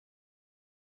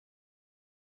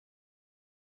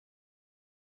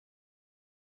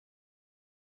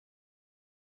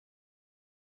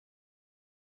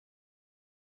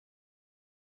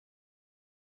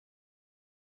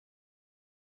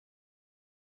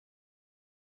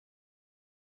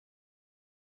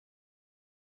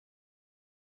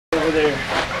over there.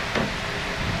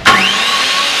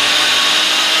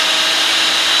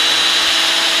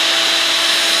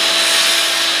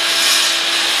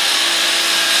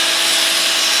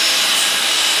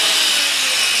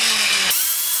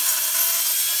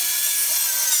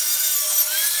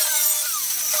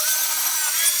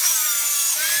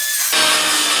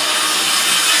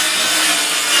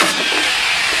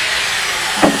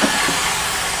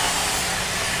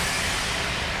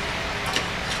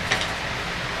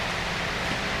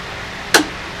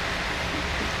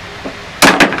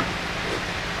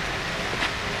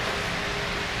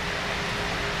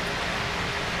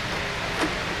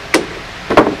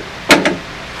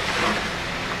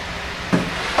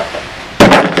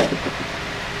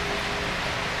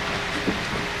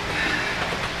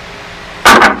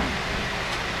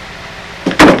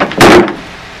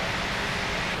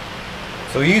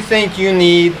 So you think you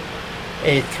need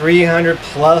a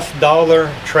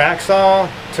 $300+ track saw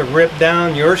to rip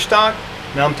down your stock?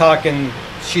 Now I'm talking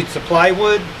sheets of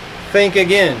plywood. Think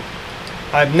again.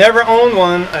 I've never owned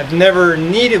one, I've never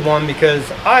needed one,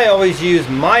 because I always use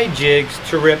my jigs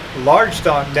to rip large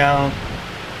stock down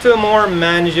to a more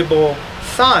manageable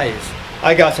size.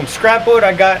 I got some scrap wood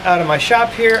I got out of my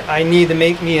shop here. I need to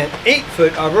make me an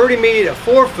 8-foot. I've already made a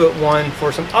 4-foot one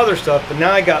for some other stuff, but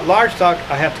now I got large stock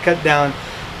I have to cut down.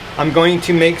 I'm going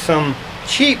to make some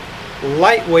cheap,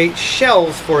 lightweight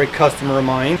shelves for a customer of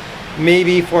mine.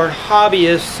 Maybe for a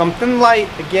hobbyist, something light,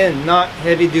 again, not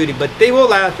heavy duty, but they will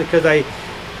last because I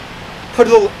put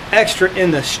a little extra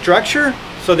in the structure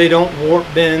so they don't warp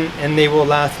bend, and they will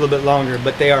last a little bit longer,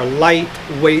 but they are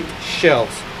lightweight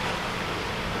shelves.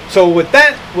 So with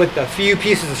that, with a few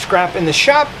pieces of scrap in the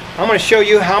shop, I'm going to show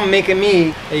you how I'm making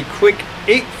me a quick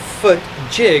 8-foot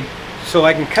jig so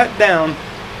I can cut down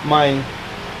my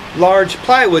large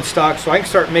plywood stock so I can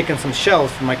start making some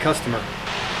shelves for my customer.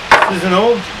 This is an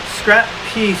old scrap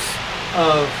piece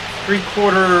of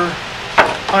 3/4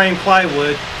 pine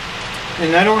plywood,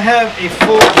 and I don't have a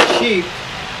full sheet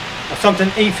of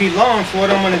something 8 feet long, so what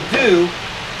I'm going to do,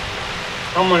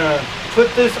 I'm going to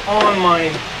put this on my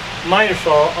miter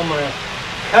saw. I'm going to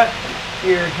cut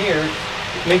here and here,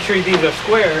 make sure these are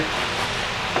square,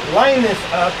 line this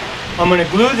up, I'm going to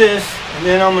glue this, and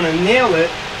then I'm going to nail it,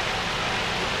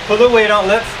 put the weight on,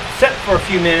 let it set for a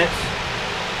few minutes,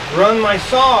 run my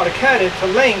saw to cut it to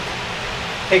length,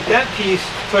 take that piece,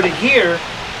 put it here,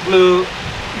 glue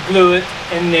it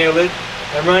and nail it,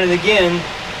 and run it again,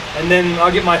 and then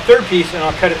I'll get my third piece and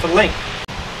I'll cut it to length.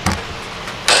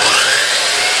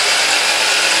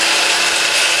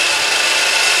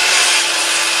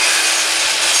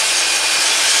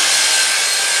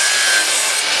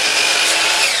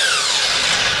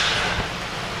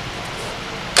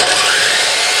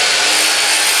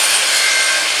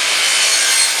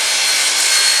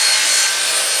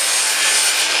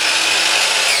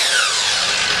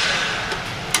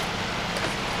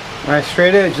 Nice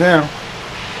straight edge now.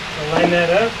 I'll line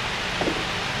that up.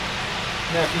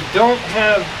 Now if you don't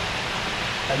have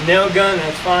a nail gun,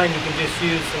 that's fine. You can just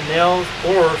use some nails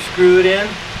or screw it in.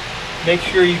 Make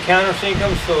sure you countersink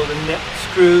them so the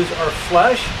screws are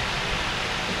flush.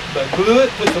 But glue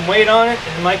it, put some weight on it.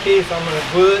 In my case, I'm going to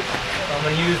glue it. I'm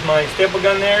going to use my staple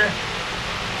gun there.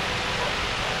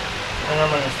 And I'm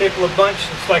going to staple a bunch.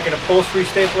 It's like an upholstery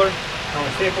stapler. I'm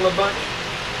going to staple a bunch.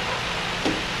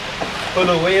 Put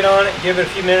a little weight on it, give it a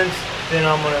few minutes, then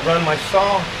I'm going to run my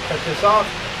saw, cut this off,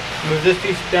 move this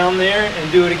piece down there,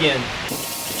 and do it again.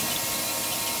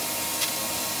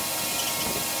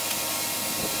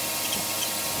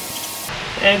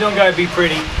 And it don't gotta be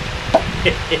pretty.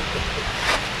 Make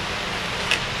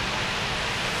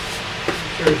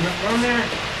sure there's nothing on there.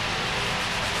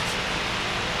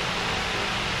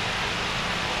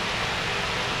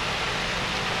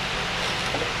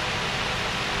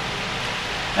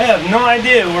 I have no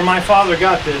idea where my father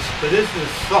got this, but this is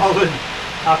solid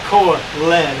Alcoa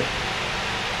lead.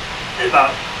 It's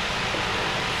about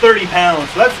 30 pounds,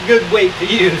 so that's a good weight to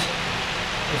use.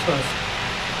 Just gonna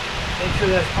make sure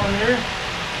that's on there.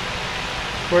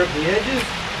 Square up the edges.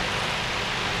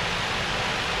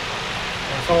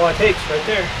 That's all it takes right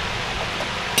there.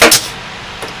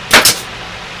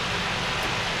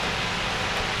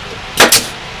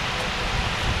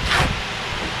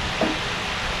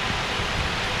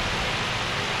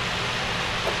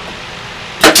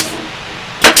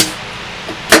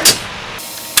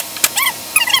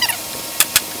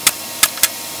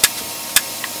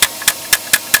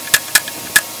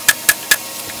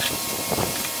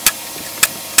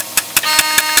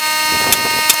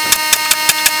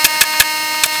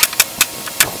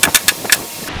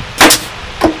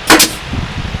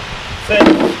 Let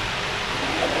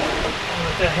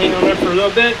that hang on there for a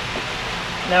little bit.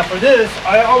 Now for this,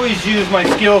 I always use my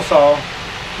skill saw,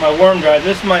 my worm drive.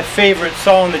 This is my favorite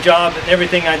saw on the job and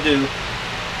everything I do.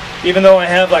 Even though I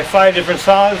have like 5 different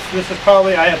saws, this is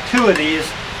probably, I have 2 of these.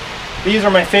 These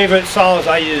are my favorite saws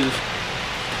I use.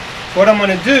 What I'm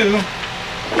going to do,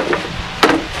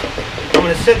 I'm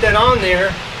going to set that on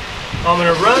there. I'm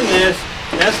going to run this,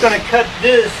 and that's going to cut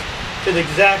this to the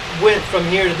exact width from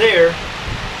here to there.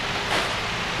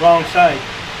 Wrong side.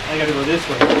 I got to go this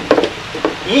way.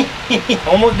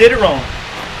 Almost did it wrong.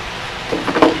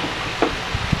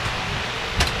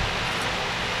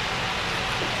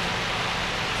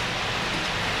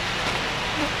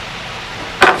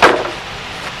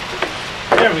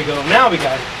 There we go. Now we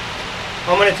got it.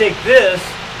 I'm going to take this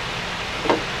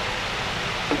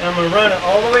and I'm going to run it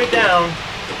all the way down.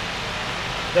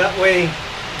 That way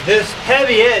this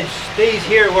heavy edge stays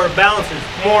here where it bounces.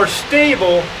 More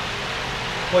stable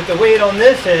with the weight on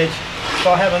this edge.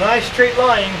 So I'll have a nice straight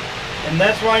line, and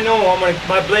that's where I know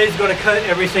my blade's going to cut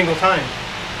every single time.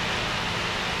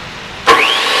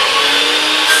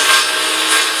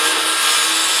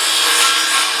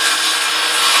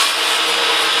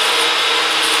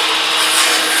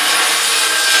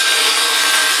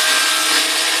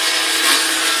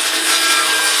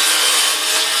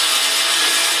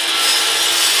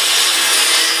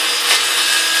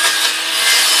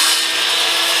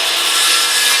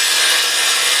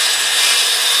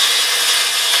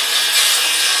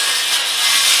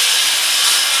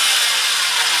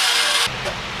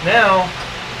 Now,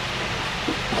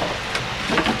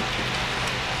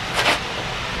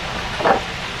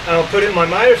 I'll put it in my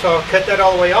miter saw, cut that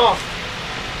all the way off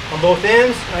on both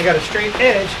ends. I got a straight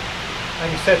edge. I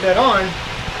can set that on,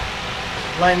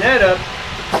 line that up,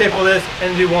 staple this,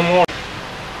 and do one more.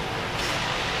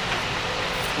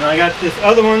 Now I got this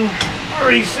other one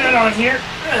already set on here.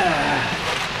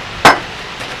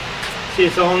 See,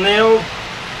 it's all nailed.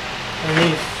 And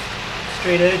these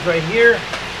straight edge right here.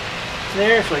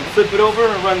 There, so I can flip it over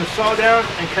and run the saw down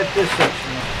and cut this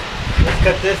section. Let's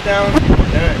cut this down and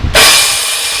we're done.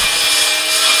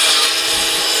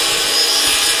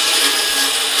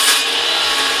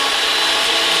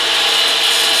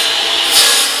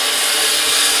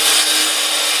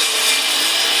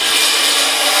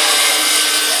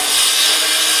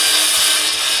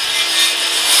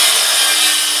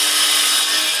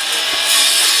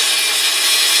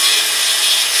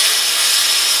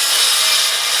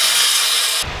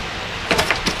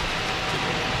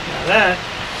 That's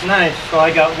nice. So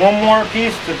I got one more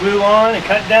piece to glue on and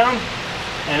cut down,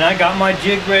 and I got my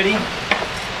jig ready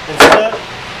and set,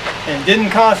 and didn't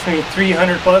cost me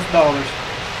 $300+.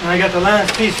 And I got the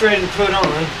last piece ready to put on.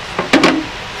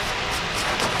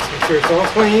 Make sure it's all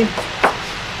clean.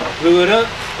 Glue it up,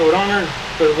 throw it on there,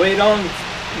 put the weight on,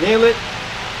 nail it,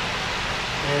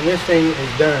 and this thing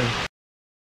is done.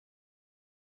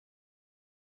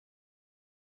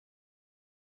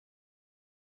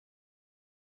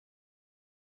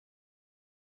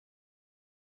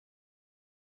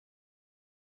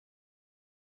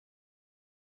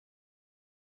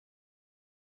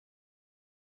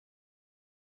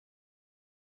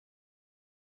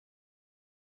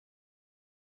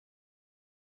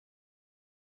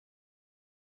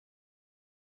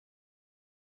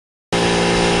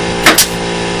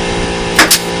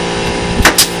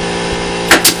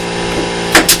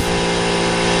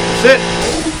 That's it.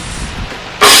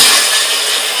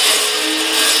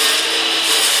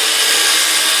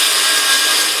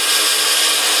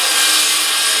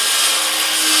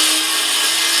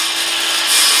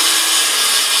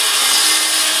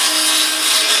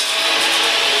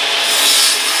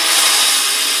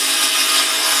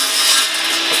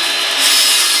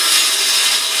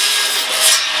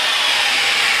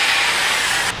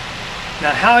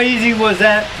 Now, how easy was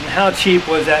that and how cheap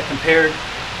was that compared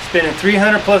spending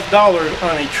 $300+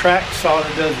 on a track saw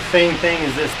that does the same thing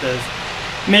as this does?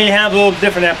 May have a little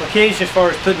different application as far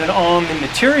as putting it on the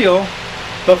material,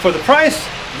 but for the price,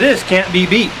 this can't be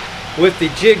beat. With the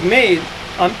jig made,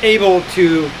 I'm able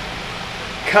to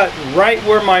cut right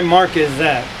where my mark is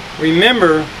at.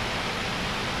 Remember,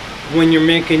 when you're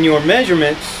making your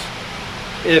measurements,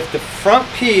 if the front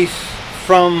piece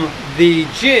from the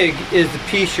jig is the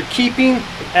piece you're keeping,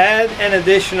 add an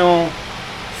additional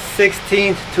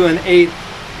 1/16 to an 1/8,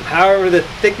 however the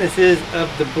thickness is of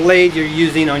the blade you're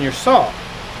using on your saw.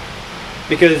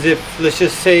 Because if, let's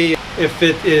just say, if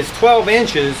it is 12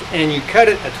 inches and you cut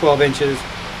it at 12 inches,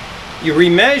 you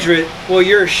remeasure it, well,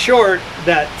 you're short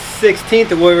that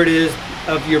 1/16 or whatever it is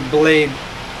of your blade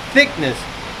thickness.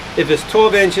 If it's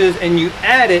 12 inches and you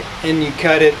add it and you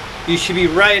cut it, you should be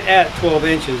right at 12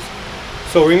 inches.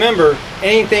 So remember,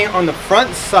 anything on the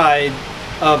front side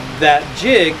of that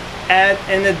jig, add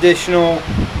an additional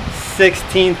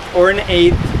 1/16 or an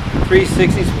 1/8,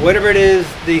 3/60, whatever it is,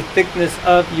 the thickness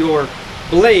of your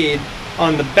blade.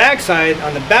 On the back side,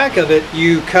 on the back of it,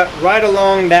 you cut right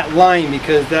along that line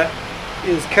because that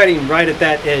is cutting right at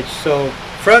that edge. So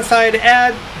front side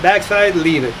add, back side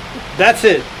leave it. That's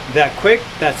it. That quick,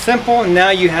 that simple. And now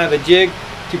you have a jig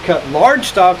to cut large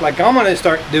stock like I'm going to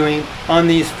start doing on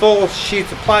these full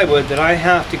sheets of plywood that I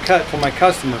have to cut for my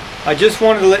customer. I just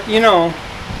wanted to let you know,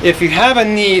 if you have a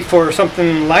need for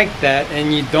something like that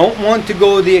and you don't want to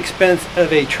go the expense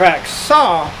of a track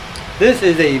saw, this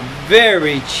is a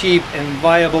very cheap and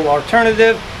viable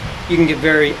alternative. You can get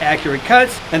very accurate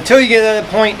cuts. Until you get to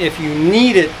that point, if you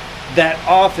need it that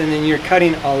often and you're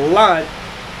cutting a lot,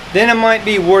 then it might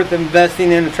be worth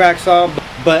investing in a track saw.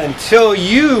 But until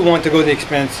you want to go the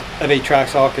expense of a track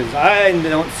saw, because I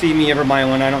don't see me ever buying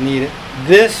one, I don't need it.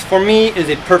 This for me is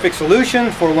a perfect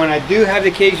solution for when I do have the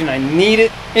occasion I need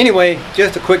it. Anyway,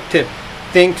 just a quick tip.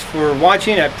 Thanks for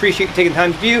watching. I appreciate you taking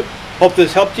time to view. Hope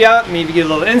this helped you out, maybe get a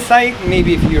little insight.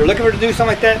 Maybe if you're looking for to do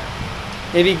something like that,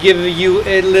 maybe give you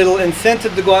a little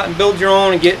incentive to go out and build your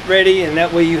own and get ready, and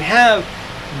that way you have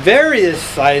various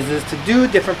sizes to do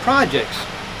different projects.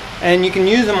 And you can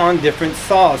use them on different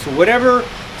saws. So whatever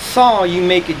saw you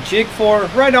make a jig for,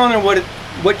 write on there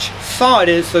which saw it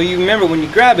is, so you remember when you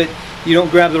grab it, you don't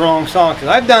grab the wrong saw. Because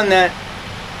I've done that,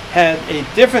 had a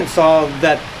different saw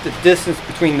that the distance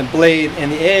between the blade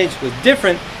and the edge was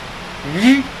different.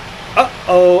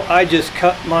 Uh-oh, I just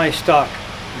cut my stock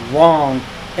wrong,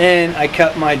 and I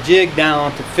cut my jig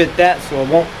down to fit that, so it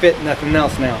won't fit nothing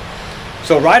else now.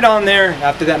 So right on there,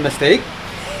 after that mistake,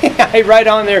 I write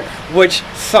on there which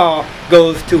saw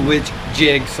goes to which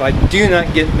jig, so I do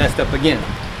not get messed up again.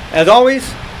 As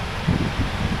always,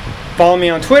 follow me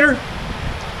on Twitter.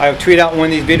 I tweet out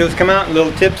when these videos come out,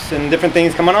 little tips and different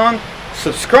things coming on.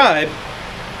 Subscribe,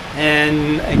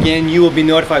 and again, you will be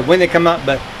notified when they come out.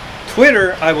 But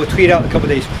Twitter, I will tweet out a couple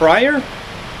days prior.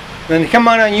 When they come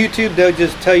out on YouTube, they'll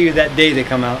just tell you that day they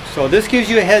come out. So this gives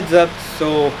you a heads up.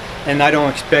 So, and I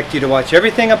don't expect you to watch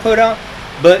everything I put out,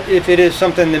 but if it is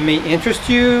something that may interest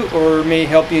you or may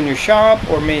help you in your shop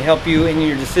or may help you in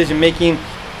your decision making,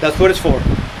 that's what it's for.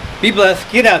 Be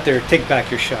blessed. Get out there. Take back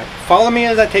your shot. Follow me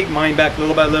as I take mine back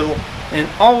little by little. And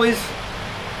always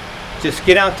just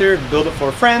get out there, build it for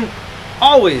a friend.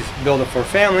 Always build it for a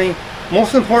family.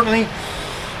 Most importantly,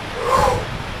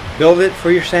 build it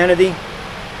for your sanity.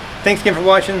 Thanks again for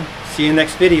watching. See you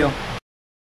next video.